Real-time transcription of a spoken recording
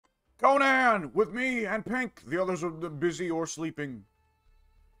Conan, with me and Pink. The others are busy or sleeping.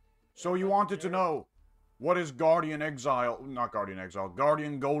 So you wanted to know, what is Guardian Exile? Not Guardian Exile,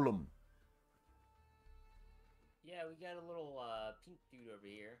 Guardian Golem. Yeah, we got a little pink dude over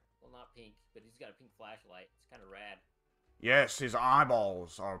here. Well, not pink, but he's got a pink flashlight. It's kind of rad. Yes, his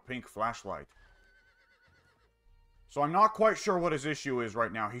eyeballs are a pink flashlight. So I'm not quite sure what his issue is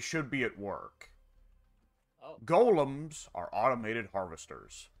right now. He should be at work. Oh. Golems are automated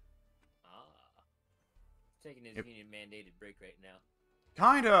harvesters. Ah. Taking his union-mandated break right now.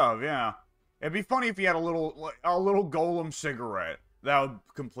 Kind of, yeah. It'd be funny if he had a little golem cigarette. That would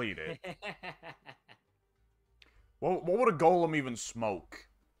complete it. What would a golem even smoke?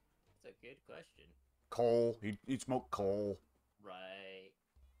 That's a good question. Coal. He'd smoke coal. Right.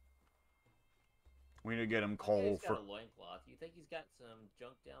 We need to get him coal He's got a loincloth. You think he's got some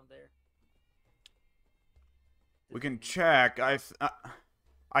junk down there? We can check. I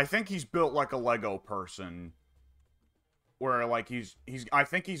think he's built like a Lego person. Where, like, I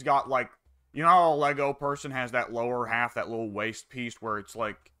think he's got, like, you know how a Lego person has that lower half, that little waist piece where it's,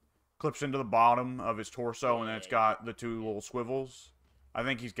 like, clips into the bottom of his torso, and then it's got the two little swivels? I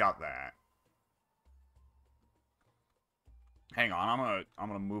think he's got that. Hang on, I'm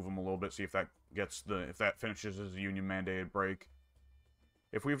gonna move him a little bit, see if that finishes his union mandated break.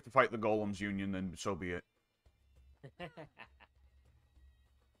 If we have to fight the Golems union, then so be it.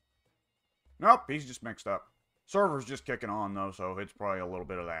 Nope, he's just mixed up. Server's just kicking on, though, so it's probably a little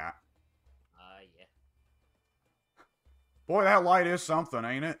bit of that. Yeah. Boy, that light is something,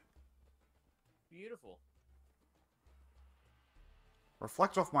 ain't it? Beautiful.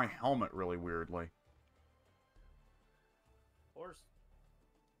 Reflects off my helmet really weirdly. Horse.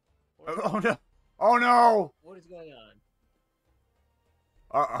 Oh, no! Oh, no! What is going on?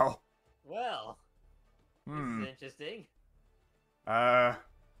 Uh-oh. Well, this is interesting.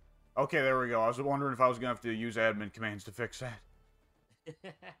 Okay, there we go. I was wondering if I was gonna have to use admin commands to fix that.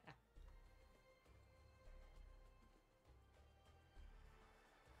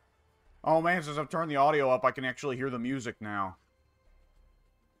 Oh man, since I've turned the audio up, I can actually hear the music now.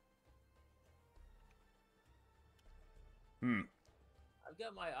 I've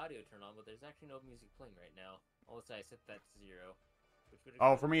got my audio turned on, but there's actually no music playing right now. Unless I set that to 0.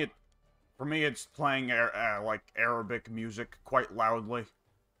 Oh, for me, it's playing like Arabic music quite loudly.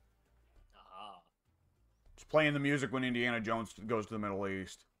 It's playing the music when Indiana Jones goes to the Middle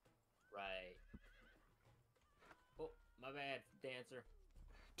East. Right. Oh, my bad, dancer.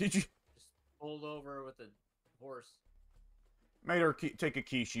 Did you? Just pulled over with a horse. Made her take a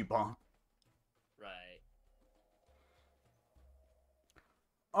quiche bump. Right.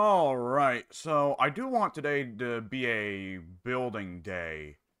 Alright, so I do want today to be a building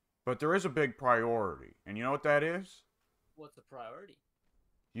day, but there is a big priority. And you know what that is? What's the priority?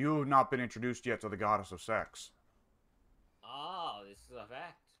 You have not been introduced yet to the goddess of sex. Oh, this is a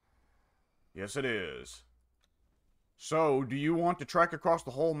fact. Yes, it is. So, do you want to trek across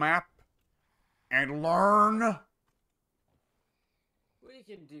the whole map and learn? We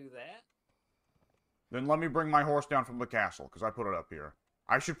can do that. Then let me bring my horse down from the castle, because I put it up here.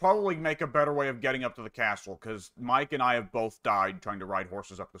 I should probably make a better way of getting up to the castle, because Mike and I have both died trying to ride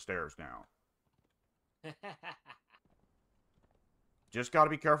horses up the stairs now. Just gotta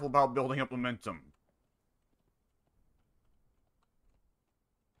be careful about building up momentum.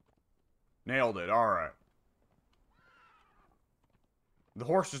 Nailed it, alright. The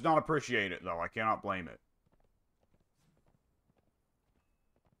horse does not appreciate it, though. I cannot blame it.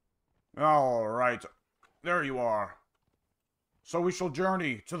 Alright. There you are. So we shall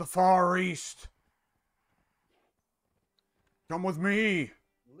journey to the far east. Come with me.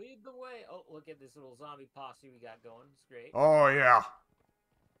 Lead the way. Oh, look at this little zombie posse we got going. It's great. Oh, yeah.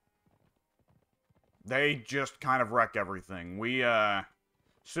 They just kind of wreck everything. We,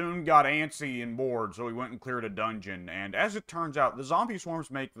 soon got antsy and bored, so we went and cleared a dungeon. And as it turns out, the zombie swarms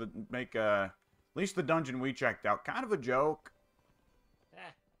make at least the dungeon we checked out, kind of a joke.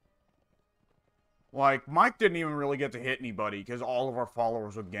 Like, Mike didn't even really get to hit anybody, because all of our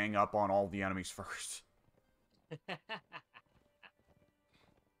followers would gang up on all the enemies first. What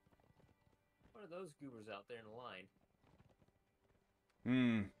are those goobers out there in the line?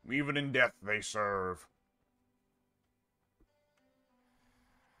 Even in death they serve.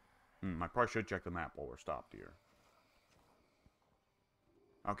 I probably should check the map while we're stopped here.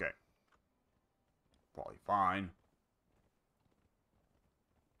 Okay. Probably fine.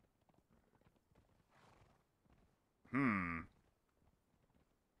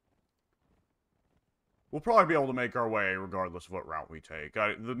 We'll probably be able to make our way regardless of what route we take.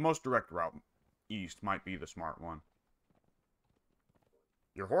 The most direct route east might be the smart one.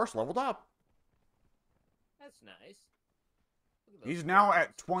 Your horse leveled up. That's nice. Look at He's those now horns.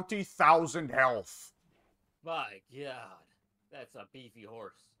 at 20,000 health. My God, that's a beefy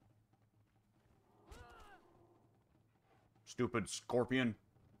horse. Stupid scorpion.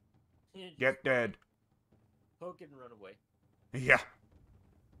 Just Get dead. poke it and run away. Yeah.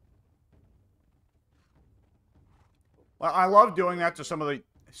 Well, I love doing that to some of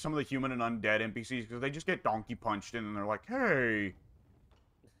the human and undead NPCs because they just get donkey punched in and they're like, hey.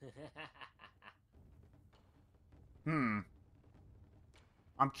 I'm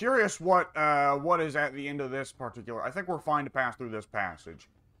curious what is at the end of this particular... I think we're fine to pass through this passage.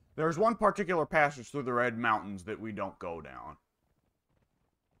 There's one particular passage through the Red Mountains that we don't go down.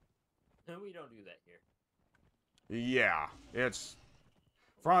 We don't do that here. Yeah, it's...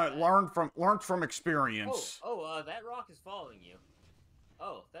 learned from experience. That rock is following you.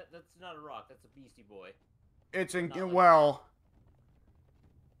 Oh, that's not a rock. That's a beastie boy. It's in... Not like well...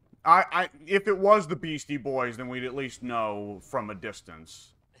 if it was the Beastie Boys, then we'd at least know from a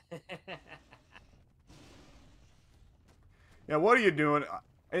distance. Yeah, what are you doing?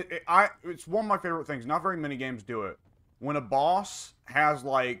 It's one of my favorite things. Not very many games do it. When a boss has,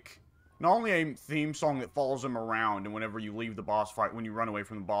 like, not only a theme song that follows him around, and whenever you leave the boss fight, when you run away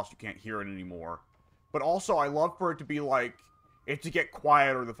from the boss, you can't hear it anymore. But also, I love for it to be, like, it to get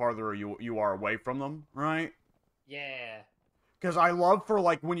quieter the farther you are away from them, right? Yeah. Because I love for,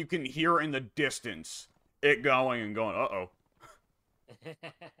 like, when you can hear in the distance it going and going, uh-oh.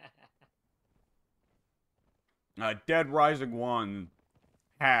 Dead Rising 1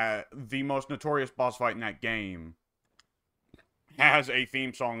 had the most notorious boss fight in that game. Has a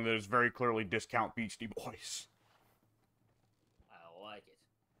theme song that is very clearly discount Beastie Boys. I like it.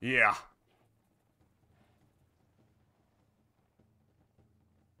 Yeah.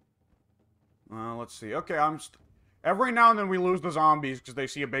 Let's see. Okay, every now and then we lose the zombies because they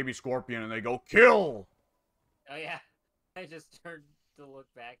see a baby scorpion and they go, kill! Oh, yeah. I just turned to look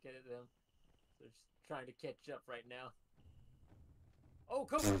back at them. They're just trying to catch up right now. Oh,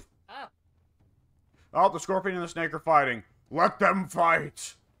 come on! Ah! Oh, the scorpion and the snake are fighting. Let them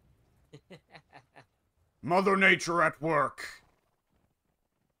fight! Mother Nature at work.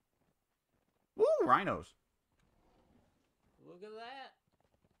 Woo, rhinos. Look at that.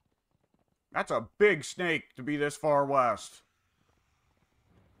 That's a big snake to be this far west.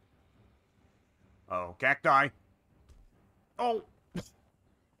 Oh, cacti. Oh.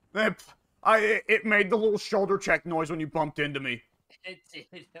 It made the little shoulder check noise when you bumped into me. It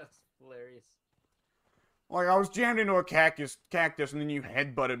did. That was hilarious. Like, I was jammed into a cactus, and then you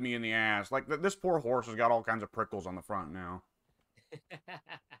headbutted me in the ass. Like, this poor horse has got all kinds of prickles on the front now.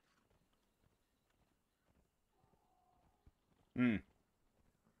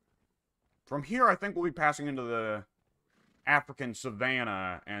 From here, I think we'll be passing into the African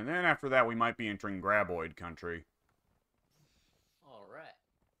savanna, and then after that, we might be entering Graboid country. Alright.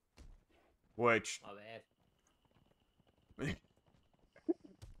 Which... My bad.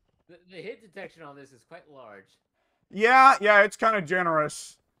 The hit detection on this is quite large. Yeah, it's kind of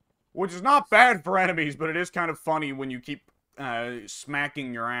generous. Which is not bad for enemies, but it is kind of funny when you keep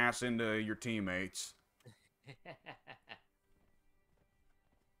smacking your ass into your teammates.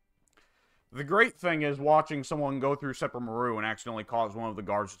 The great thing is watching someone go through Sephiroth and accidentally cause one of the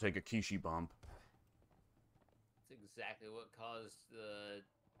guards to take a Kishi bump. That's exactly what caused the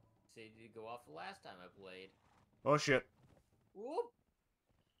CD to go off the last time I played. Oh, shit. Whoop!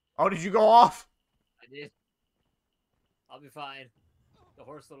 Oh, did you go off? I did. I'll be fine. The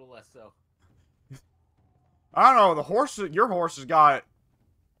horse a little less so. I don't know, your horse has got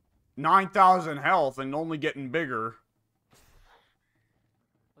 9,000 health and only getting bigger.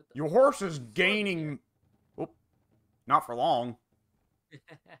 Your horse is gaining... Oh, not for long.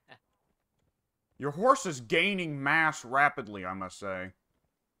 Your horse is gaining mass rapidly, I must say.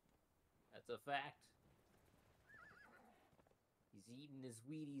 That's a fact. He's eating his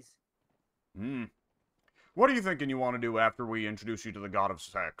Wheaties. What are you thinking you want to do after we introduce you to the god of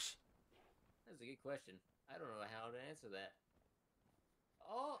sex? That's a good question. I don't know how to answer that.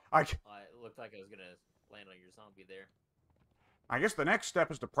 Oh! It looked like I was gonna land on your zombie there. I guess the next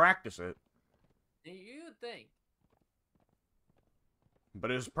step is to practice it. You would think. But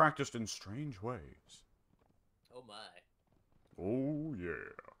it is practiced in strange ways. Oh my. Oh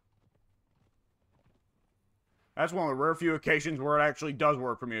yeah. That's one of the rare few occasions where it actually does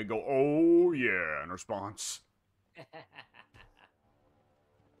work for me to go, oh yeah, in response.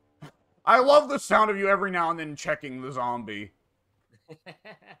 I love the sound of you every now and then checking the zombie.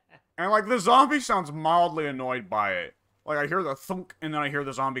 And, like, the zombie sounds mildly annoyed by it. Like, I hear the thunk, and then I hear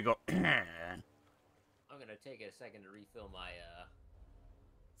the zombie go, I'm gonna take a second to refill my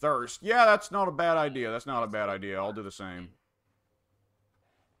Thirst. Yeah, that's not a bad idea. That's not a bad idea. I'll do the same.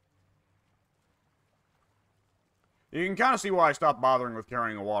 You can kind of see why I stopped bothering with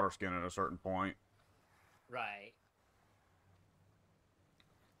carrying a water skin at a certain point. Right.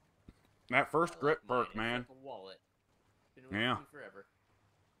 That first grip perk, It's man. like a wallet. Been with Yeah. me forever.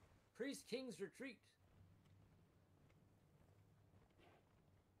 Priest King's Retreat.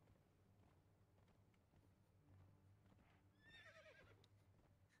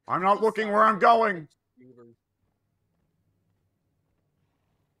 I'm not looking where I'm going.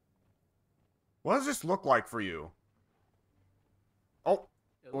 What does this look like for you? Oh,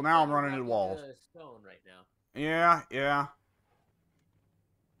 well now I'm running into walls. Stone right now. Yeah, yeah.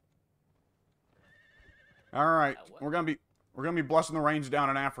 All right, we're gonna be blessing the rains down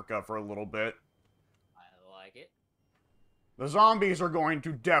in Africa for a little bit. I like it. The zombies are going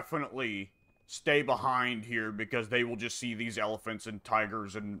to definitely stay behind here because they will just see these elephants and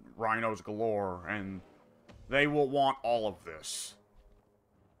tigers and rhinos galore, and they will want all of this.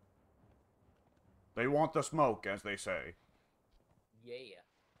 They want the smoke, as they say. Yeah.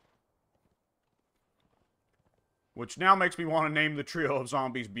 Which now makes me want to name the trio of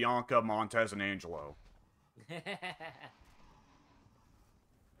zombies Bianca, Montez, and Angelo.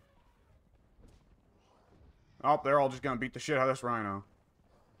 Oh, they're all just gonna beat the shit out of this rhino.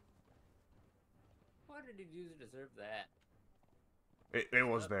 What did he do to deserve that? It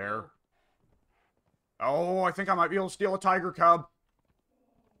was there. Oh, I think I might be able to steal a tiger cub.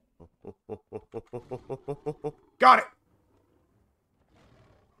 Got it!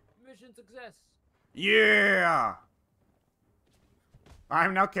 Mission success. Yeah!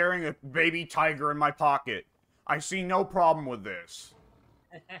 I'm now carrying a baby tiger in my pocket. I see no problem with this.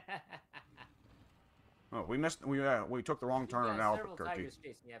 Oh, we took the wrong turn in Albuquerque. Several tigers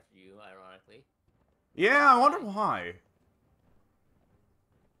chasing after you, ironically. Yeah, I wonder why.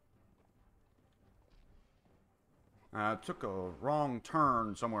 Took a wrong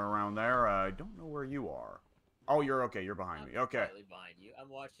turn somewhere around there. I don't know where you are. Oh, you're okay. You're behind me. Okay. Slightly behind you. I'm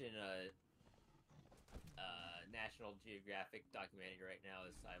watching a National Geographic documentary right now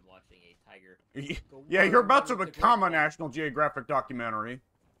as I'm watching a tiger. Yeah, you're about to become a National Geographic documentary.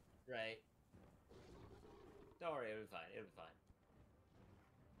 Right. Don't worry, it'll be fine. It'll be fine.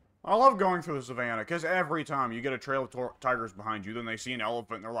 I love going through the savannah, because every time you get a trail of tigers behind you, then they see an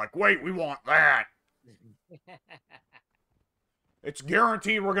elephant, and they're like, wait, we want that! It's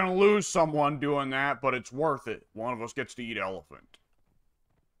guaranteed we're gonna lose someone doing that, but it's worth it. One of us gets to eat elephant.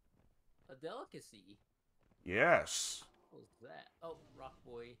 A delicacy? Yes. What was that? Oh, Rock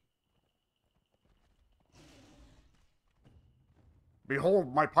Boy.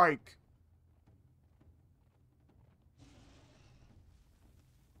 Behold my pike.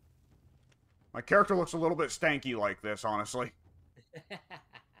 My character looks a little bit stanky like this, honestly.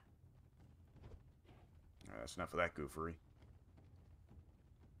 That's enough of that goofery.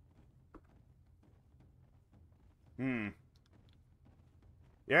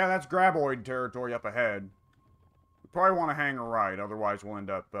 Yeah, that's graboid territory up ahead. We probably want to hang a right, otherwise we'll end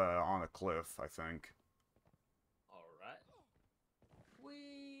up on a cliff, I think. Alright.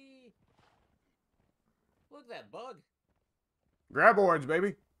 Whee! Look at that bug. Graboids,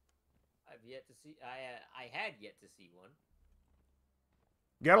 baby. I've yet to see... I had yet to see one.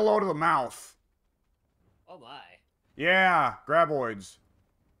 Get a load of the mouth. Oh my. Yeah, graboids.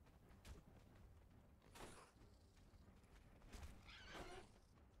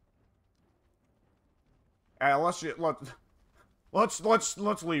 Let's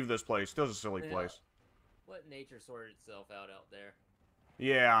leave this place. This is a silly place. Let nature sort itself out there.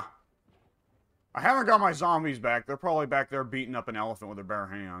 Yeah. I haven't got my zombies back. They're probably back there beating up an elephant with their bare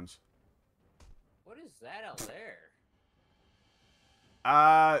hands. What is that out there?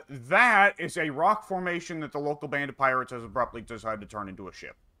 That is a rock formation that the local band of pirates has abruptly decided to turn into a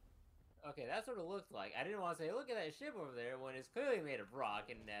ship. Okay, that's what it looked like. I didn't want to say, look at that ship over there, when it's clearly made of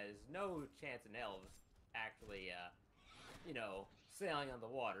rock, and there's no chance in hell of actually, you know, sailing on the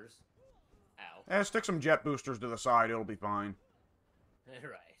waters. Ow. Stick some jet boosters to the side, it'll be fine.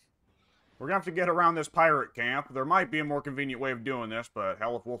 Right. We're gonna have to get around this pirate camp. There might be a more convenient way of doing this, but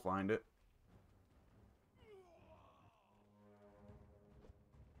hell if we'll find it.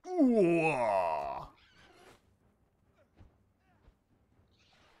 Ooh.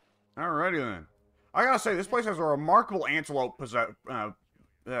 Alrighty then. I gotta say, this place has a remarkable antelope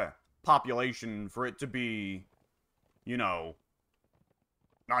population for it to be, you know,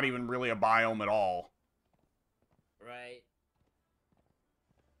 not even really a biome at all. Right.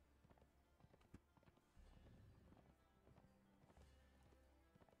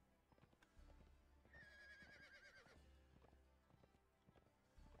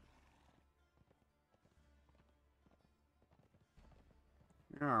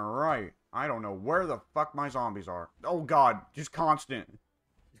 Alright. I don't know where the fuck my zombies are. Oh god, just constant.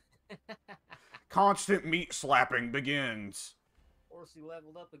 Constant meat slapping begins. Horsey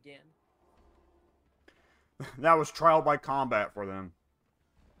leveled up again. That was trial by combat for them.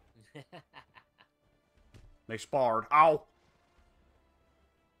 They sparred. Ow!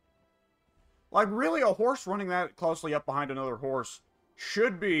 Like, really, a horse running that closely up behind another horse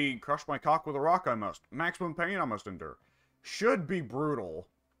should be... Crush my cock with a rock I must. Maximum pain I must endure. Should be brutal.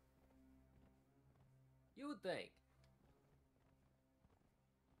 You would think.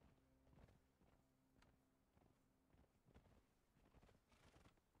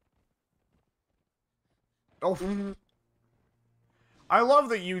 Oh, I love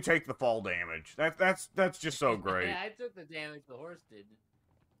that you take the fall damage. That's just so great. Yeah, I took the damage the horse did.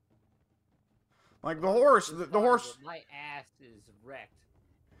 Like the horse, the horse. My ass is wrecked.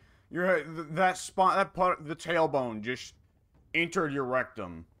 You're that spot, that part, the tailbone just entered your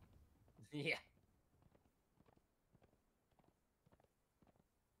rectum. Yeah.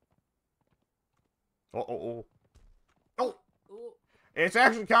 Oh. Ooh. It's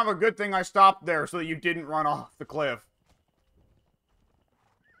actually kind of a good thing I stopped there so that you didn't run off the cliff.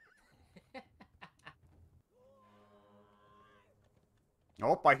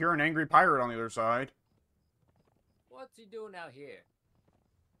 Oh, I hear an angry pirate on the other side. What's he doing out here?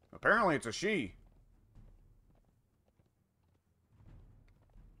 Apparently it's a she.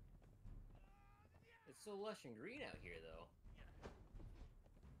 It's so lush and green out here, though.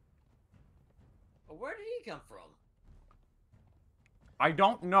 But where did he come from? I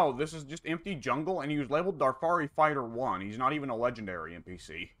don't know. This is just empty jungle, and he was labeled Darfari Fighter 1. He's not even a legendary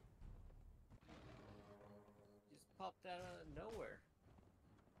NPC. Just popped out of nowhere.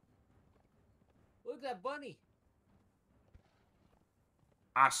 Look at that bunny.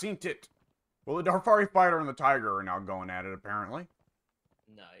 I seen it. Well, the Darfari Fighter and the Tiger are now going at it, apparently.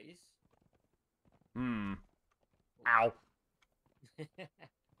 Nice. Ow.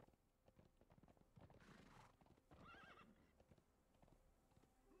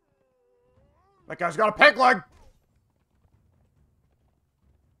 That guy's got a peg leg!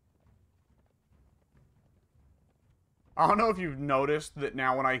 I don't know if you've noticed that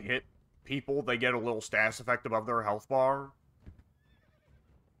now when I hit people, they get a little status effect above their health bar.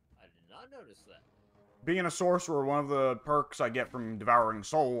 I did not notice that. Being a sorcerer, one of the perks I get from devouring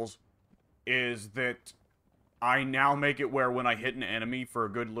souls is that I now make it where when I hit an enemy for a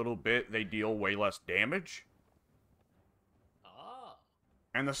good little bit, they deal way less damage. Ah.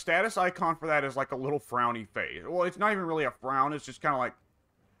 And the status icon for that is like a little frowny face. Well, it's not even really a frown, it's just kind of like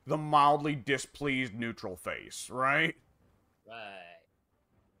the mildly displeased neutral face, right? Right.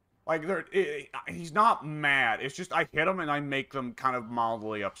 Like, he's not mad. It's just I hit him and I make them kind of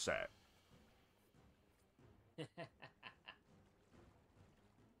mildly upset.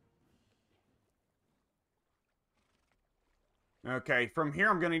 Okay, from here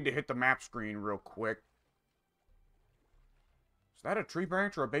I'm going to need to hit the map screen real quick. Is that a tree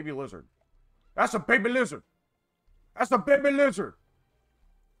branch or a baby lizard? That's a baby lizard! That's a baby lizard!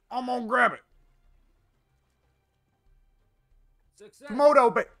 I'm gonna grab it. Success.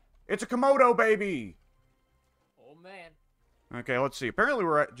 It's a Komodo baby! Oh, man. Okay, let's see. Apparently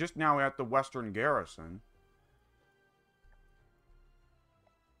we're just now at the Western Garrison.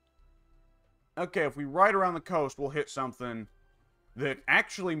 Okay, if we ride around the coast, we'll hit something that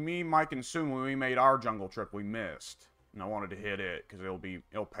actually me, Mike, and Soon, when we made our jungle trip, we missed. And I wanted to hit it, because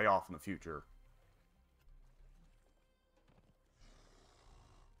it'll pay off in the future.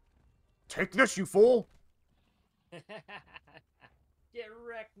 Take this, you fool! Get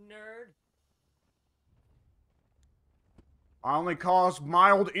wrecked, nerd. I only cause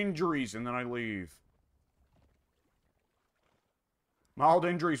mild injuries, and then I leave. Mild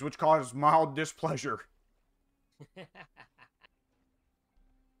injuries, which cause mild displeasure.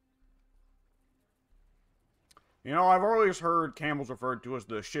 You know, I've always heard camels referred to as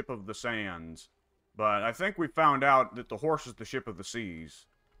the ship of the sands. But I think we found out that the horse is the ship of the seas.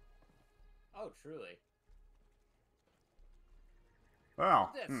 Oh, truly.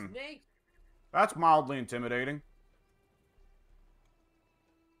 Well, Look at that snake. That's mildly intimidating.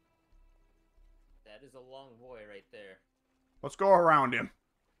 That is a long boy right there. Let's go around him.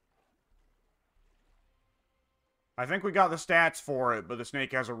 I think we got the stats for it, but the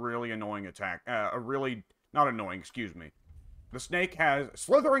snake has a really annoying attack. Not annoying, excuse me. The snake has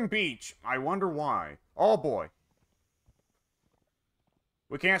Slithering Beach. I wonder why. Oh boy.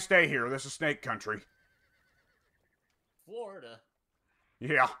 We can't stay here. This is snake country. Florida.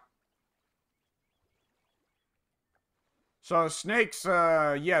 Yeah. So snakes,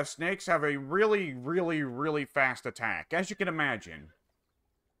 snakes have a really, really, really fast attack, as you can imagine.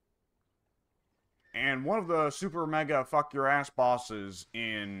 And one of the super mega fuck your ass bosses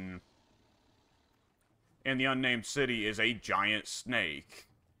in the unnamed city is a giant snake.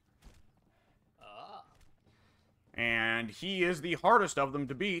 And he is the hardest of them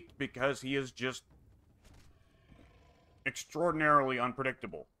to beat because he is just extraordinarily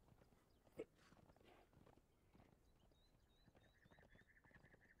unpredictable.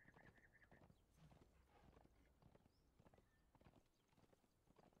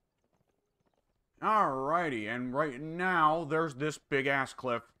 Alrighty, and right now, there's this big-ass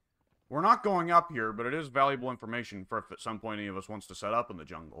cliff. We're not going up here, but it is valuable information for if at some point any of us wants to set up in the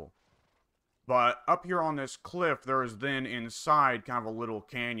jungle. But up here on this cliff, there is then inside kind of a little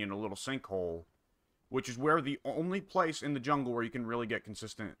canyon, a little sinkhole, which is where the only place in the jungle where you can really get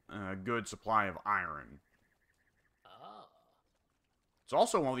consistent, good supply of iron. Oh. It's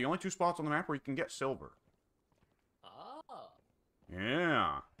also one of the only 2 spots on the map where you can get silver. Oh.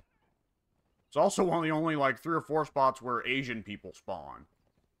 Yeah. It's also one of the only, like, 3 or 4 spots where Asian people spawn.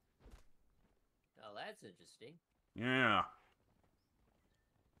 Oh, that's interesting. Yeah.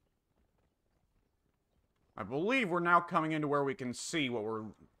 I believe we're now coming into where we can see what we're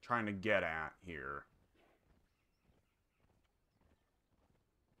trying to get at here.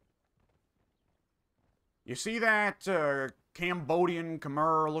 You see that Cambodian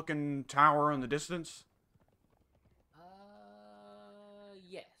Khmer-looking tower in the distance?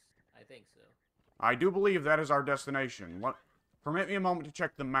 Yes, I think so. I do believe that is our destination. Permit me a moment to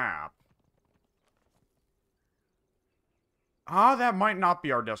check the map. Ah, that might not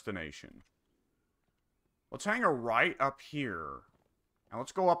be our destination. Let's hang a right up here. And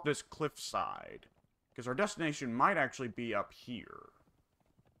let's go up this cliffside. Because our destination might actually be up here.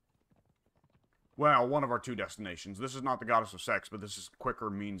 Well, one of our 2 destinations. This is not the Goddess of Sex, but this is quicker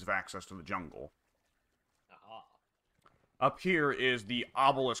means of access to the jungle. Up here is the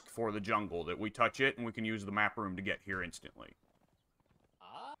obelisk for the jungle, that we touch it, and we can use the map room to get here instantly.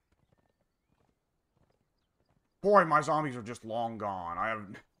 Boy, my zombies are just long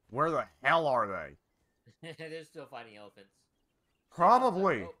gone. Where the hell are they? They're still fighting elephants.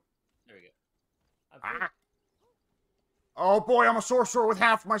 Probably. Oh, there we go. Oh boy, I'm a sorcerer with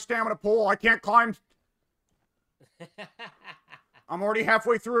half my stamina pool. I can't climb. I'm already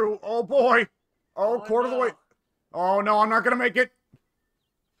halfway through. Oh boy. Oh, quarter of the way. Oh no, I'm not gonna make it.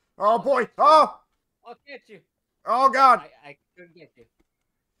 Oh boy. Oh! I'll get you. Oh god. I couldn't get you.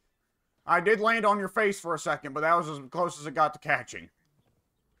 I did land on your face for a second, but that was as close as it got to catching.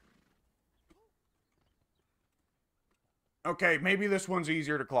 Okay, maybe this one's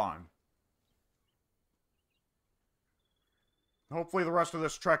easier to climb. Hopefully the rest of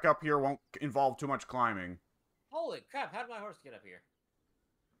this trek up here won't involve too much climbing. Holy crap, how did my horse get up here?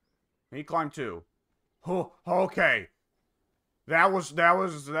 He climbed too. Oh, okay. That was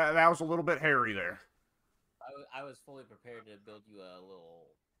a little bit hairy there. I was fully prepared to build you a little,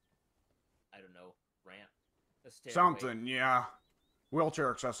 I don't know, ramp. A stairway. Something, yeah.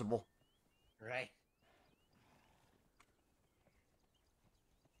 Wheelchair accessible. Right.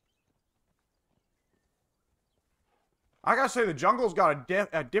 I gotta say, the jungle's got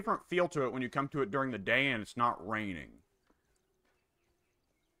a different feel to it when you come to it during the day and it's not raining.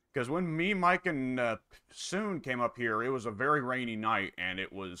 Because when me, Mike, and Soon came up here, it was a very rainy night, and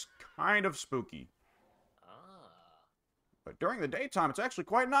it was kind of spooky. Ah. But during the daytime, it's actually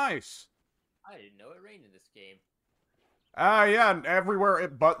quite nice. I didn't know it rained in this game. Yeah, everywhere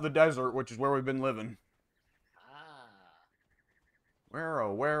but the desert, which is where we've been living. Ah.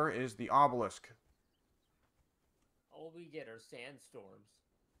 Where is the obelisk? All we get are sandstorms.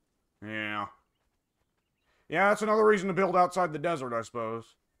 Yeah. Yeah, that's another reason to build outside the desert, I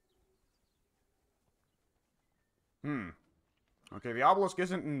suppose. Okay, the obelisk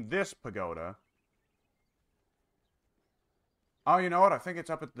isn't in this pagoda. Oh, you know what? I think it's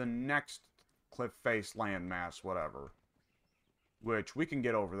up at the next cliff face landmass, whatever. Which we can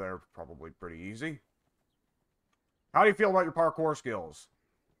get over there probably pretty easy. How do you feel about your parkour skills?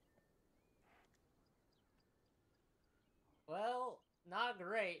 Well, not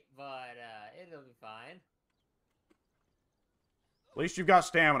great, but it'll be fine. At least you've got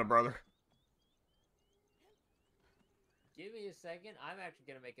stamina, brother. Give me a second. I'm actually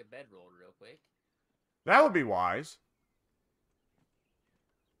going to make a bedroll real quick. That would be wise.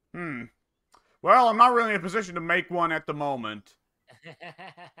 Well, I'm not really in a position to make one at the moment.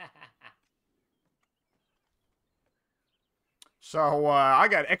 So, I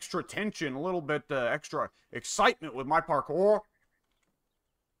got extra tension, a little bit extra excitement with my parkour.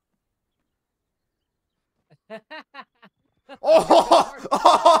 Oh!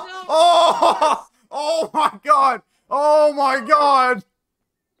 Oh my god! Oh my god!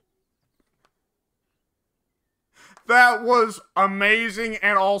 That was amazing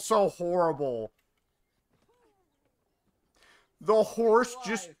and also horrible. The horse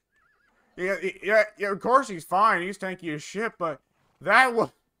just... Yeah, of course he's fine. He's tanky as shit, but that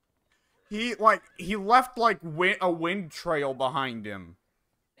was... He left, like, a wind trail behind him.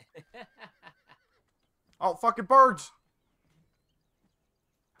 Oh, fucking birds!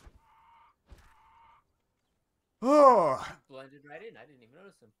 Oh. Blended right in. I didn't even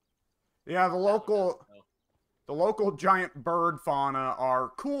notice him. Yeah, the local giant bird fauna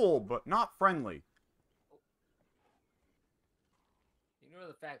are cool, but not friendly. Ignore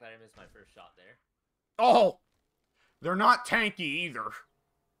the fact that I missed my first shot there. Oh! They're not tanky either.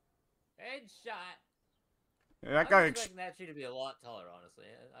 Headshot! Yeah, that guy... I was expecting that tree to be a lot taller, honestly.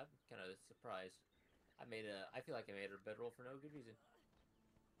 I'm kind of surprised. I feel like I made a bedroll for no good reason.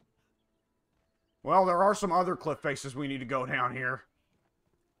 Well, there are some other cliff faces we need to go down here.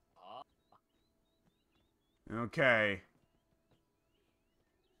 Okay.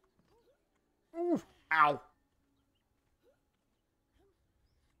 Oof. Ow.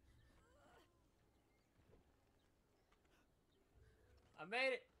 I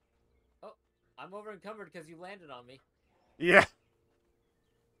made it! Oh, I'm over encumbered because you landed on me. Yeah.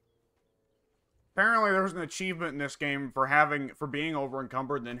 Apparently there was an achievement in this game for being over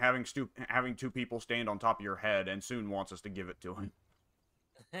encumbered and then having two people stand on top of your head, and Soon wants us to give it to him.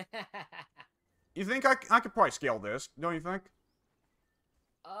 You think I could probably scale this, don't you think?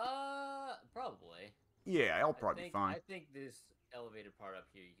 Probably. Yeah, it'll probably be fine. I think this elevated part up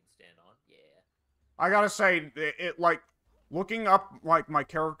here you can stand on. Yeah. I gotta say, it like, looking up, like, my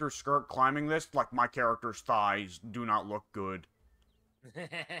character's skirt climbing this, like, my character's thighs do not look good.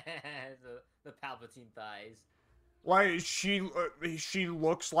 the Palpatine thighs. Like, she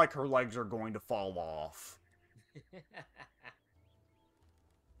looks like her legs are going to fall off.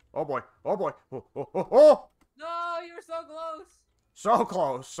 Oh boy, oh boy, oh, oh, oh, oh! No, you were so close! So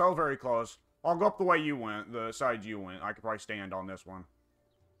close, so very close. I'll go up the way you went, the side you went. I could probably stand on this one.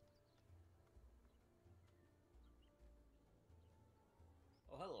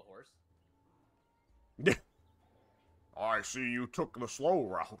 Oh, hello, horse. I see you took the slow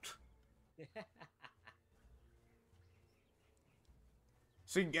route.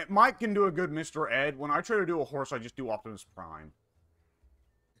 See, Mike can do a good Mr. Ed. When I try to do a horse, I just do Optimus Prime.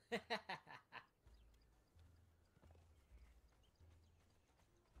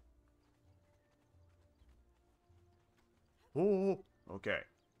 Oh, okay.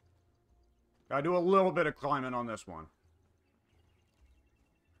 Gotta do a little bit of climbing on this one.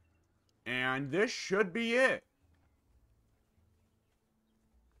 And this should be it.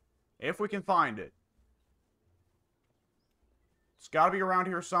 If we can find it. It's gotta be around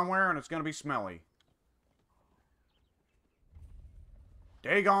here somewhere, and it's gonna be smelly.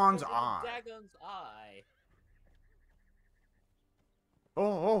 Dagon's eye. Dagon's eye.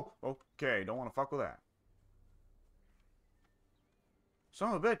 Oh, okay. Don't want to fuck with that.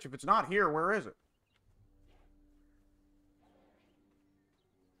 Son of a bitch, if it's not here, where is it?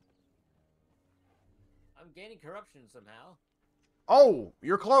 I'm gaining corruption somehow. Oh,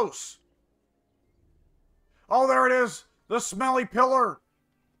 you're close. Oh, there it is. The smelly pillar.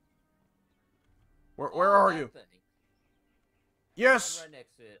 Where are you? Thing. Yes. I'm right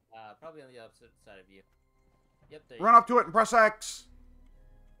next to it. Probably on the opposite side of you. Yep, there Run up to it and press X.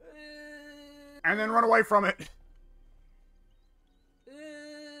 And then run away from it.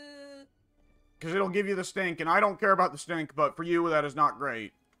 Because it'll give you the stink, and I don't care about the stink, but for you, that is not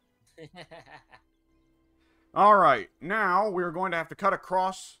great. Alright, now we're going to have to cut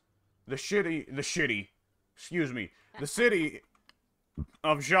across the city of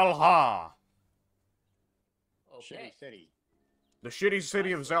Jalha. Okay. Shitty city. The shitty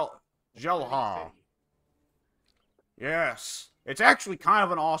city of Jalha. Yes. It's actually kind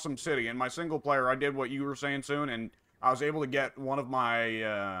of an awesome city. In my single player, I did what you were saying soon, and I was able to get one of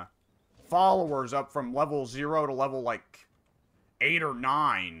my followers up from level 0 to level, like, 8 or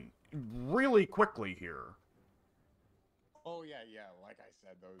 9 really quickly here. Oh, yeah. Like I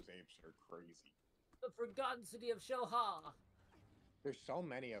said, those apes are crazy. The forgotten city of Shelha. There's so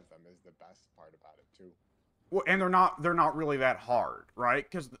many of them is the best part about it, too. Well, and they're not really that hard, right?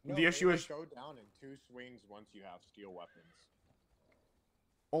 Because the issue is... go down in 2 swings once you have steel weapons.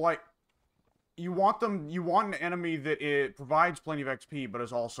 Well, like, you want an enemy that it provides plenty of XP, but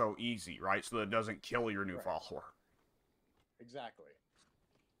is also easy, right? So that it doesn't kill your new follower. Exactly.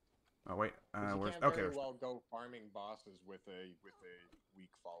 Oh wait, where's... Okay, very well go farming bosses with a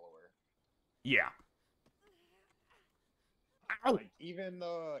weak follower. Yeah. Ow! Like even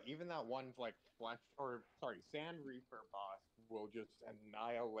that one like Sand Reaper boss will just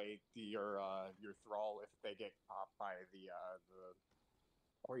annihilate your thrall if they get caught by the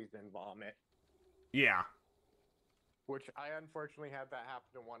poison vomit. Yeah. Which I unfortunately had that happen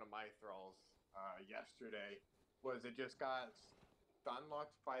to one of my thralls yesterday. Was it just got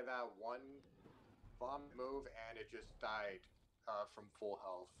stunlocked by that one vomit move and it just died from full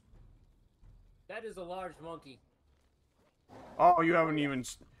health. That is a large monkey. Oh, you haven't even...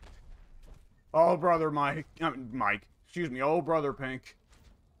 Oh, brother Mike. Mike. Excuse me. Oh, brother Pink.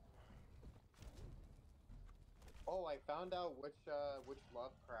 Oh, I found out which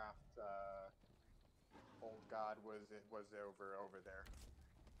Lovecraft old god was over there.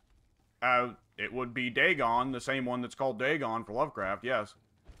 It would be Dagon, the same one that's called Dagon for Lovecraft, yes.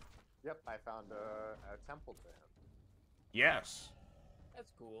 Yep, I found a temple to him. Yes.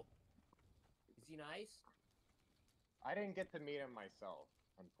 That's cool. Is he nice? I didn't get to meet him myself,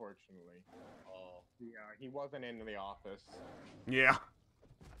 unfortunately. Oh. He wasn't in the office. Yeah.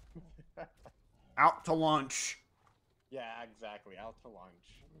 Out to lunch. Yeah, exactly. Out to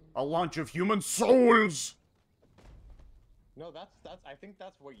lunch. A lunch of human souls! No, that's I think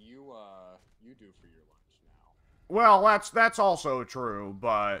that's what you do for your lunch now. Well, that's also true,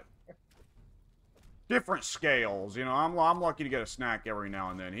 but different scales. You know, I'm lucky to get a snack every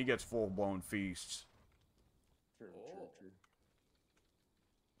now and then. He gets full-blown feasts. True.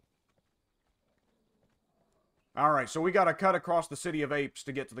 Alright, so we gotta cut across the city of apes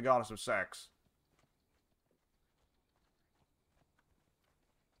to get to the goddess of sex.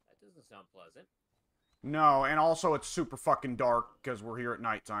 That doesn't sound pleasant. No, and also it's super fucking dark, because we're here at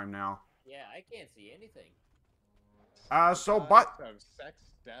nighttime now. Yeah, I can't see anything. But... of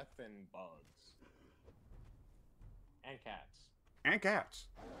sex, death, and bugs. And cats. And cats.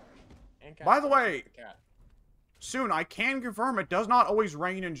 And cats. By the way, Cat. soon, I can confirm it does not always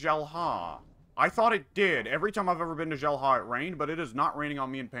rain in Jelha. I thought it did. Every time I've ever been to Jelha, it rained, but it is not raining on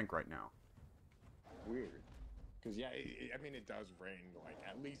me and Pink right now. Weird. Because, yeah, I mean, it does rain, like,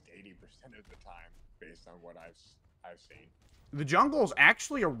 at least 80% of the time, based on what I've seen. The jungle is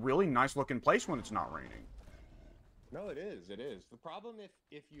actually a really nice-looking place when it's not raining. No, it is. It is. The problem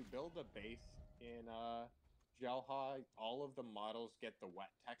if you build a base in Jelha, all of the models get the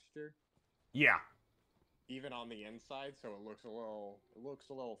wet texture. Yeah. Even on the inside, so it looks a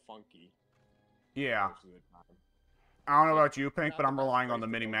little funky. Yeah. Most of the time. I don't know about you, Pink, Not but the I'm best relying on place the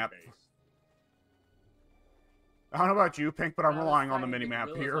to build a mini-map. base. I don't know about you, Pink, but I'm relying on the fighting mini-map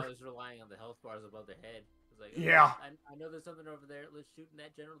gorillas, here. I was relying on the health bars above their head. I was like, Yeah. I know there's something over there. Let's shoot in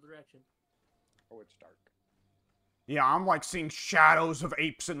that general direction. Oh, it's dark. Yeah, I'm like seeing shadows of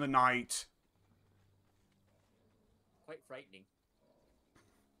apes in the night. Quite frightening.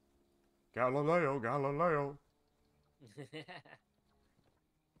 Galileo, Galileo.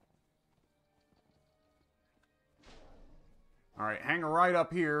 Alright, hang right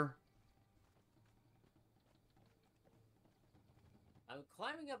up here. I'm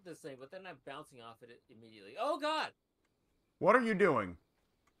climbing up this thing, but then I'm bouncing off it immediately. Oh, God! What are you doing?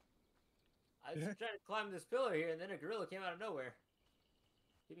 I was trying to climb this pillar here, and then a gorilla came out of nowhere.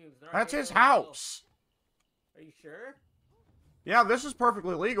 That's his house. Are you sure? Yeah, this is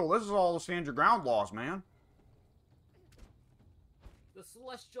perfectly legal. This is all the stand your ground laws, man. The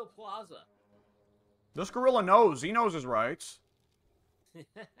Celestial Plaza. This gorilla knows. He knows his rights.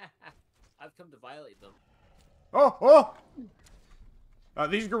 I've come to violate them. Oh!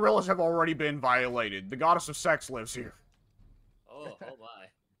 These gorillas have already been violated. The goddess of sex lives here. Oh my.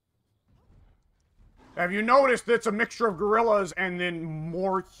 Have you noticed that it's a mixture of gorillas and then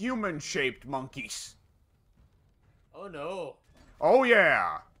more human-shaped monkeys? Oh no. Oh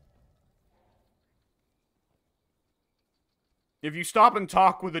yeah. If you stop and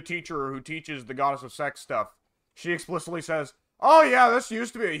talk with the teacher who teaches the goddess of sex stuff, she explicitly says, "Oh yeah, this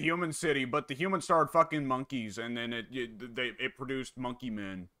used to be a human city, but the humans started fucking monkeys, and then it produced monkey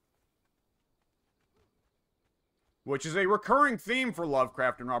men." Which is a recurring theme for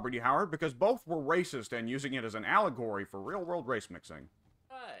Lovecraft and Robert E. Howard, because both were racist and using it as an allegory for real-world race mixing.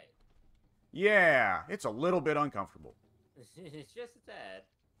 Hi. Yeah, it's a little bit uncomfortable. It's just a tad.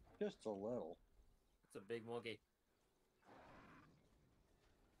 Just a little. It's a big monkey.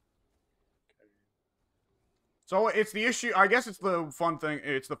 So it's the issue, I guess it's the fun thing,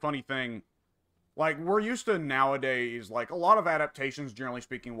 it's the funny thing. Like, we're used to nowadays, like, a lot of adaptations, generally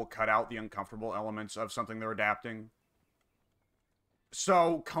speaking, will cut out the uncomfortable elements of something they're adapting.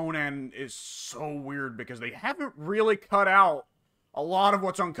 So, Conan is so weird because they haven't really cut out a lot of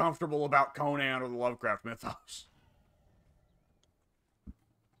what's uncomfortable about Conan or the Lovecraft mythos.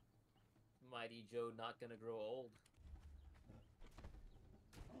 Mighty Joe not gonna grow old.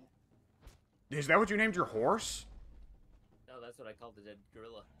 Is that what you named your horse? No, that's what I called the dead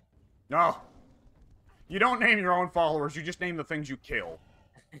gorilla. No. You don't name your own followers, you just name the things you kill.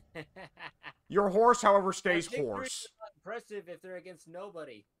 Your horse, however, stays horse. Not impressive if they're against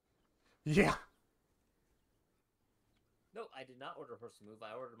nobody. Yeah. No, I did not order a horse to move.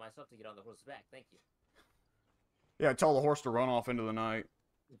 I ordered myself to get on the horse's back. Thank you. Yeah, tell the horse to run off into the night.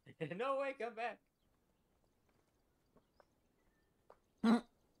 No way, come back.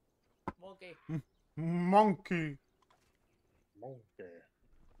 Monkey. Monkey. Monkey.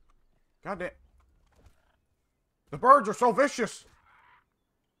 God damn. The birds are so vicious.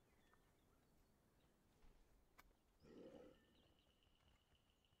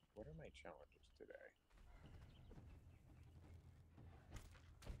 What are my challenges today?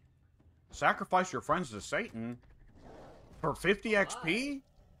 Sacrifice your friends to Satan for 50 XP?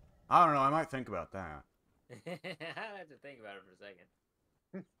 I don't know, I might think about that. I have to think about it for a second.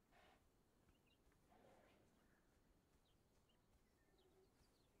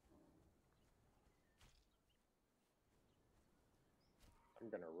 I'm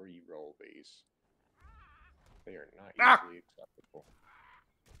gonna re-roll these. They are not easily acceptable.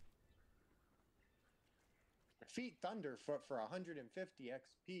 Defeat Thunderfoot for 150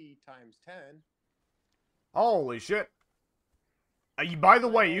 XP times 10. Holy shit. By the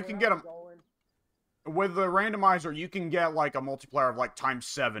way, you can get them with the randomizer. You can get like a multiplier of like times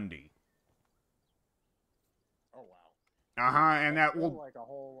 70. Oh wow. And that will like a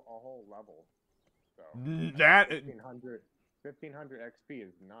whole level. So that 1500 XP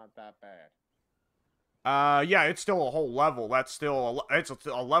is not that bad. Yeah, it's still a whole level. That's still it's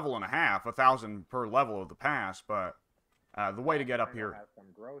a level and a half, 1,000 per level of the pass. But the way to get up here. Has some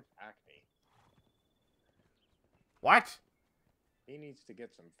gross acne. What? He needs to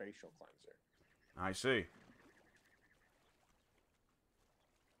get some facial cleanser. I see.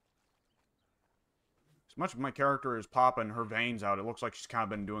 As much as my character is popping her veins out, it looks like she's kind of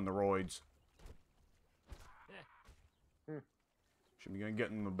been doing the roids. Yeah. Should be gonna get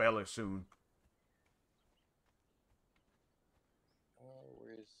in the belly soon.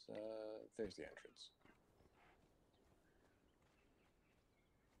 There's the entrance.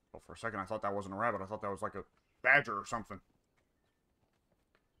 Well, for a second, I thought that wasn't a rabbit. I thought that was like a badger or something.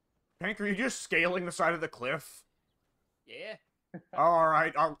 Pink, are you just scaling the side of the cliff? Yeah.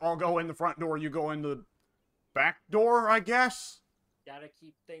 Alright, I'll go in the front door. You go in the back door, I guess? Gotta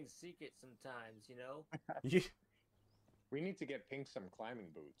keep things secret sometimes, you know? Yeah. We need to get Pink some climbing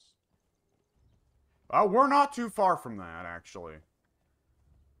boots. We're not too far from that, actually.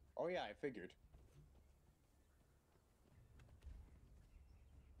 Oh yeah, I figured.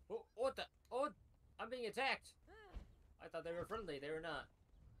 Oh, what the? Oh, I'm being attacked. I thought they were friendly. They were not.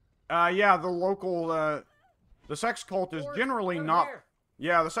 Yeah, the local, the sex cult is generally not... Here.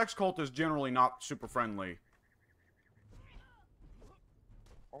 Yeah, the sex cult is generally not super friendly.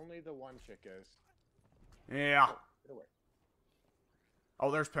 Only the one chick is. Yeah. Oh, get away.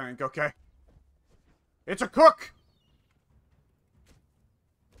 Oh, there's Pink, okay. It's a cook!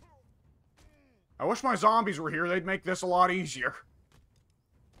 I wish my zombies were here. They'd make this a lot easier.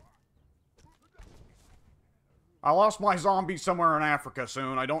 I lost my zombies somewhere in Africa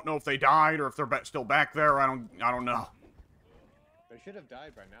soon. I don't know if they died or if they're still back there. I don't know. They should have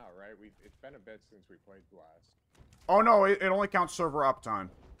died by now, right? It's been a bit since we played last. Oh no, it only counts server uptime.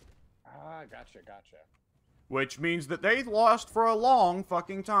 Ah, gotcha. Which means that they lost for a long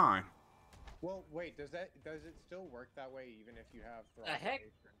fucking time. Well, wait, does it still work that way even if you have The heck?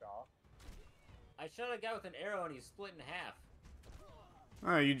 turned off? I shot a guy with an arrow and he's split in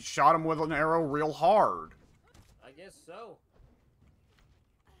half. You shot him with an arrow real hard. I guess so.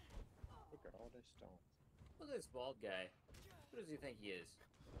 Look at all this stone. Look at this bald guy. Who does he think he is?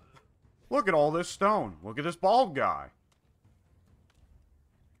 Look at all this stone. Look at this bald guy.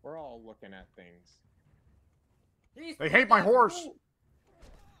 We're all looking at things. They hate my horse. Okay,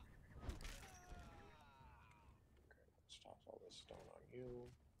 let's toss all this stone on you.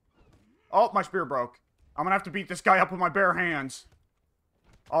 Oh, my spear broke. I'm gonna have to beat this guy up with my bare hands.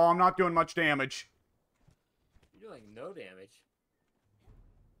 Oh, I'm not doing much damage. You're doing no damage.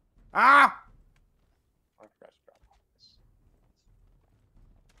 Ah! I forgot to drop all this.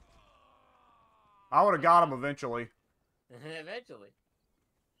 I would have got him eventually. Eventually.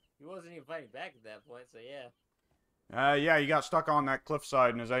 He wasn't even fighting back at that point, so yeah. Yeah, he got stuck on that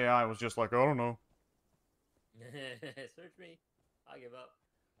cliffside, and his AI was just like, I don't know. Search me. I'll give up.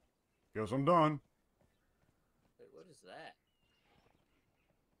 Guess I'm done. Wait, what is that?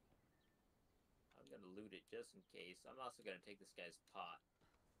 I'm gonna loot it just in case. I'm also gonna take this guy's pot.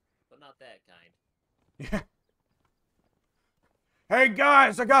 But not that kind. Yeah. Hey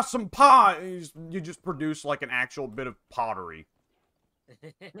guys, I got some pies. You just produce like an actual bit of pottery.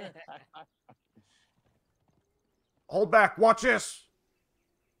 Hold back. Watch this.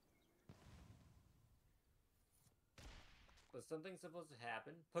 Was something supposed to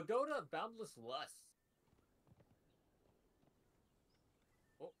happen? Pagoda of Boundless Lust.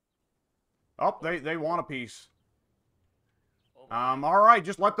 Oh, they want a piece. Oh my. All right,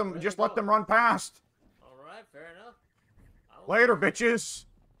 just let them Where'd they go? run past. All right, fair enough. Later, bitches.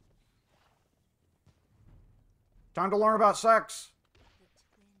 Time to learn about sex.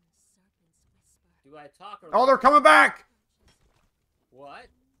 Do I talk or Oh, they're coming back. What?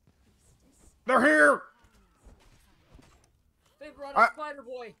 They're here. They brought a spider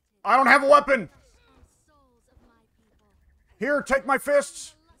boy. I don't have a weapon. Here, take my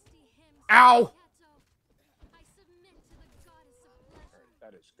fists. Ow.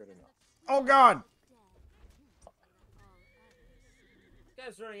 That is good enough. Oh, God.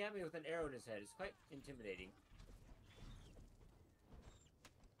 This guy's running at me with an arrow in his head. It's quite intimidating.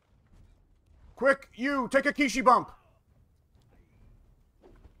 Quick, you, take a Kishi bump.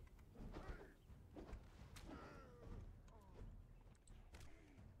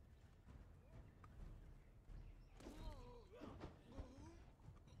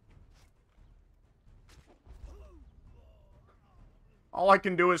 All I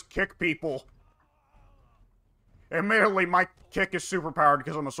can do is kick people. Admittedly, my kick is superpowered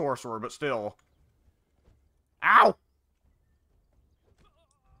because I'm a sorcerer, but still. Ow!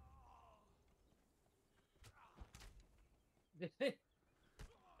 That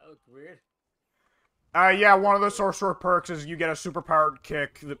looks weird. Yeah, one of the sorcerer perks is you get a superpowered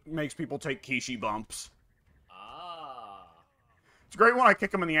kick that makes people take Kishi bumps. Ah. It's great when I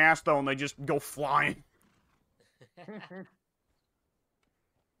kick them in the ass, though, and they just go flying.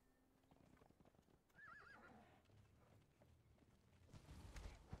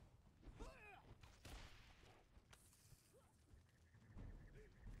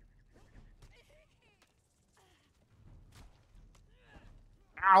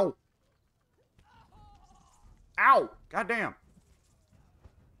 Ow! Ow! Goddamn.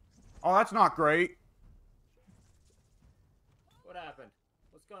 Oh, that's not great. What happened?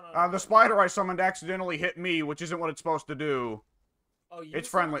 What's going on? The spider I summoned accidentally hit me, which isn't what it's supposed to do. Oh, you It's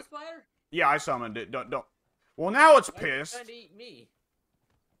summoned friendly. the spider? Yeah, I summoned it. Don't. Well, now it's Why are you pissed. trying to eat me?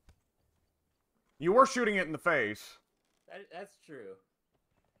 You were shooting it in the face. That's true.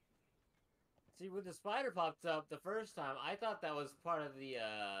 See, when the spider popped up the first time, I thought that was part of the,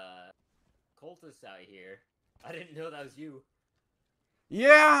 cultists out here. I didn't know that was you.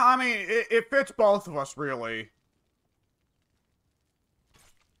 Yeah, I mean, it fits both of us, really.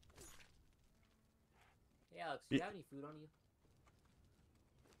 Hey, Alex, do you have any food on you?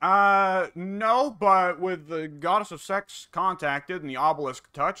 No, but with the goddess of sex contacted and the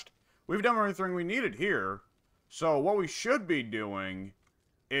obelisk touched, we've done everything we needed here. So what we should be doing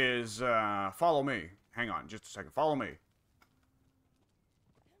is, follow me. Hang on, just a second. Follow me.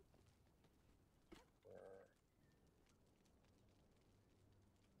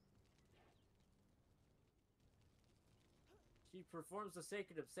 She performs the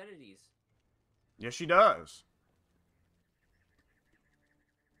sacred obscenities. Yes, she does.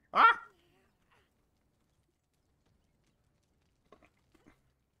 Ah!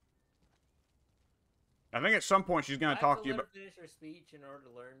 I think at some point she's gonna talk to you, but finish her speech in order to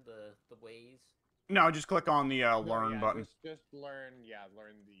learn the ways. no, just click on the No, learn yeah, button. Just learn,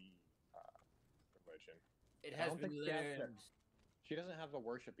 learn the religion. It I has don't been think she has learned. She doesn't have the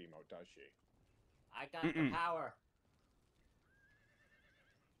worship emote, does she? I got the power.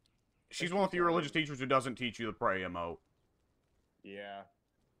 She's one of the few religious teachers who doesn't teach you the pray emote. Yeah.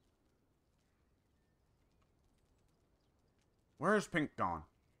 Where's Pink gone?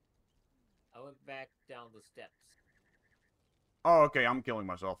 I went back down the steps. Oh, okay, I'm killing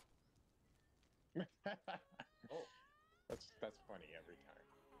myself. Oh, Oh, that's funny every time.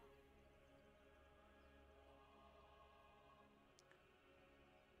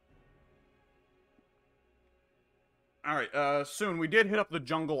 Alright, soon. We did hit up the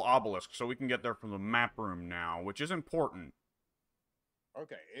jungle obelisk, so we can get there from the map room now, which is important.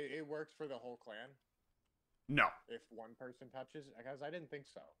 Okay, it works for the whole clan No. if one person touches, because I didn't think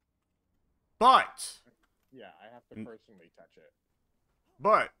so. But, Yeah, I have to personally touch it.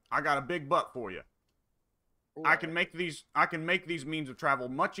 but, I got a big but for you. Ooh, I can make these means of travel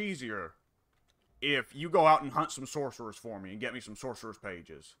much easier if you go out and hunt some sorcerers for me and get me some sorcerers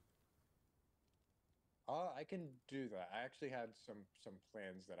pages. I can do that. I actually had some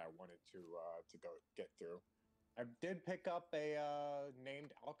plans that I wanted to go get through. I did pick up a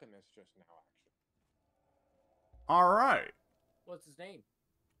named alchemist just now, actually. Alright. What's his name?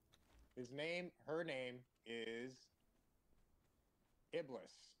 Her name is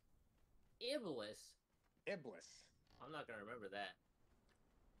Iblis. Iblis. Iblis. I'm not gonna remember that.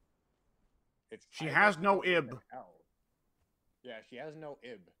 It's She Iblis has no but with ib. an L. Yeah, she has no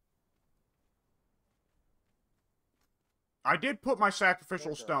ib. I did put my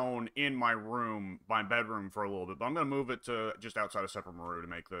sacrificial stone in my room, my bedroom, for a little bit, but I'm going to move it to just outside of Sephiroth to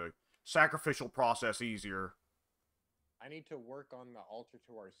make the sacrificial process easier. I need to work on the altar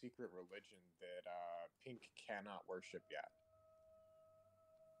to our secret religion that Pink cannot worship yet.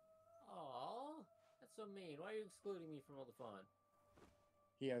 Aw, that's so mean. Why are you excluding me from all the fun?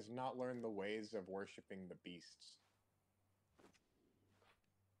 He has not learned the ways of worshiping the beasts.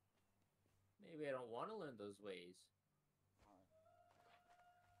 Maybe I don't want to learn those ways.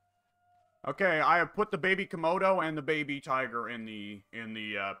 Okay, I have put the baby Komodo and the baby tiger in the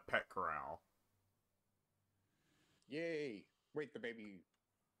pet corral. Yay! Wait, the baby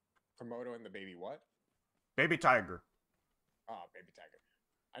Komodo and the baby what? Baby tiger. Ah, baby tiger.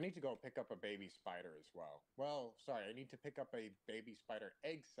 I need to go pick up a baby spider as well. Well, sorry, I need to pick up a baby spider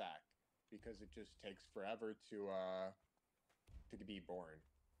egg sac because it just takes forever to be born.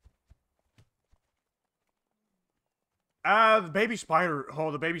 The baby spider.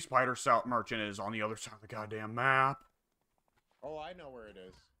 Oh, the baby spider merchant is on the other side of the goddamn map. Oh, I know where it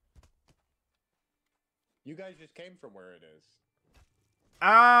is. You guys just came from where it is.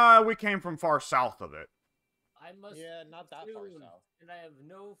 We came from far south of it. I must. Yeah, not that far soon, south. and I have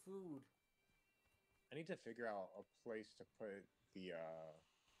no food. I need to figure out a place to put the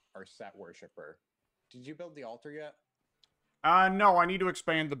our set worshiper. Did you build the altar yet? No, I need to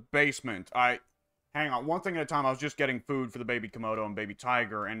expand the basement. Hang on, one thing at a time. I was just getting food for the baby Komodo and baby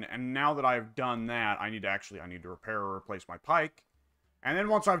tiger, and now that I've done that, I need to repair or replace my pike. And then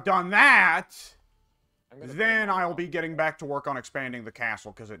once I've done that, then I'll be getting back to work on expanding the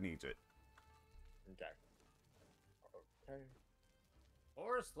castle, because it needs it. Okay. Okay.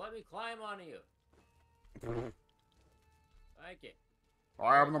 Horse, let me climb on you. Thank you.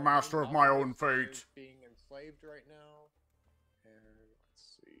 I am the master of my own fate. Being enslaved right now. And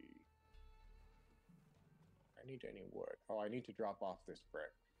let's see. I need any wood. Oh, I need to drop off this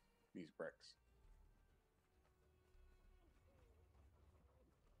brick. These bricks.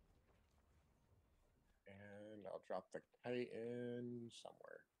 And I'll drop the kite in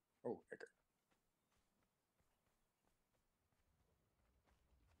somewhere. Oh, bigger.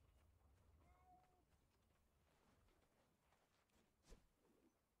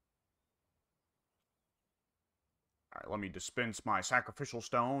 Alright, let me dispense my sacrificial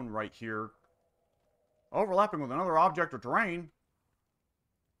stone right here. Overlapping with another object or terrain.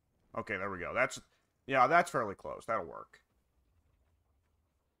 Okay, there we go. That's fairly close. That'll work.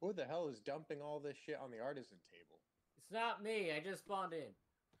 Who the hell is dumping all this shit on the artisan table? It's not me. I just spawned in.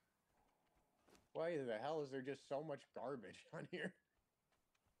 Why the hell is there just so much garbage on here?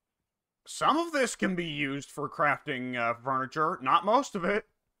 Some of this can be used for crafting furniture. Not most of it.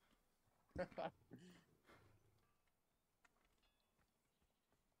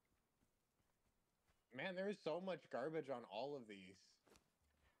 Man, there is so much garbage on all of these.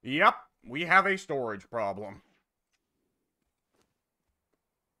 Yep, we have a storage problem.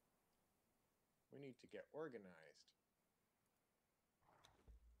 We need to get organized.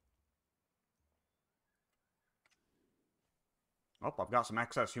 Oh, I've got some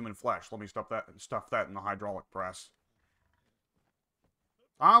excess human flesh. Let me stuff that in the hydraulic press.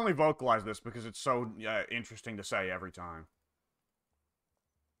 I only vocalize this because it's so interesting to say every time.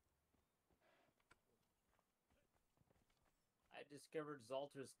 I discovered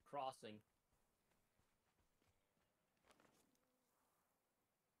Zalter's Crossing.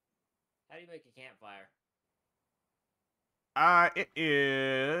 How do you make a campfire? It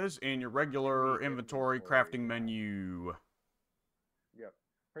is in your regular inventory crafting menu. Yep.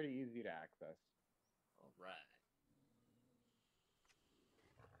 Pretty easy to access. Alright.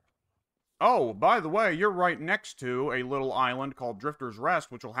 Oh, by the way, you're right next to a little island called Drifter's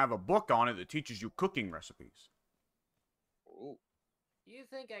Rest, which will have a book on it that teaches you cooking recipes. Ooh. You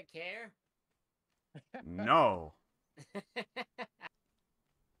think I care? No.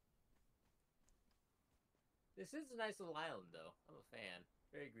 This is a nice little island, though. I'm a fan.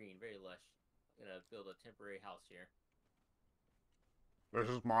 Very green, very lush. I'm gonna build a temporary house here. This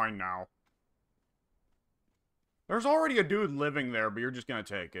is mine now. There's already a dude living there, but you're just gonna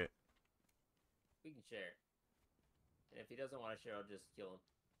take it. We can share. And if he doesn't want to share, I'll just kill him.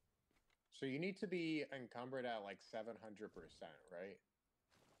 So you need to be encumbered at like 700%, right?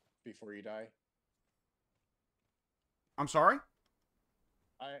 Before you die? I'm sorry?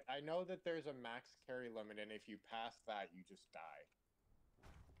 I know that there's a max carry limit, and if you pass that, you just die.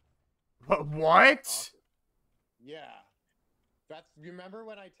 But what? Yeah. You remember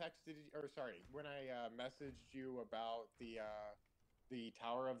when I texted, or sorry, when I messaged you about the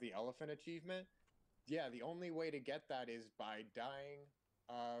Tower of the Elephant achievement? Yeah, the only way to get that is by dying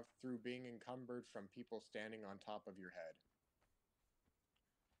through being encumbered from people standing on top of your head.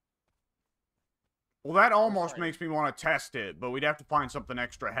 Well, that almost makes me want to test it, but we'd have to find something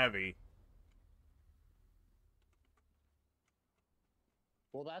extra heavy.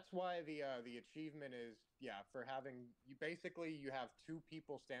 Well, that's why the achievement is, yeah, for having you basically you have two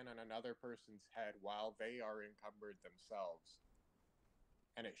people stand on another person's head while they are encumbered themselves,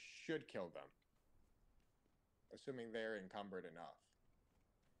 and it should kill them, assuming they're encumbered enough.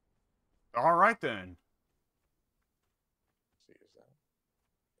 All right then. Let's see, is that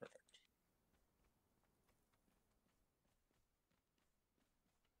perfect?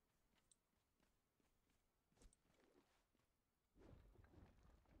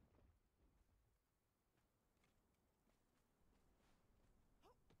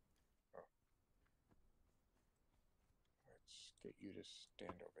 Let's get you to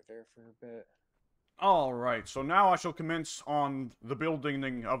stand over there for a bit. All right, so now I shall commence on the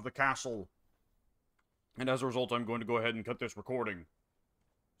building of the castle. And as a result, I'm going to go ahead and cut this recording.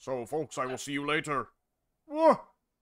 So, folks, I will see you later. Whoa!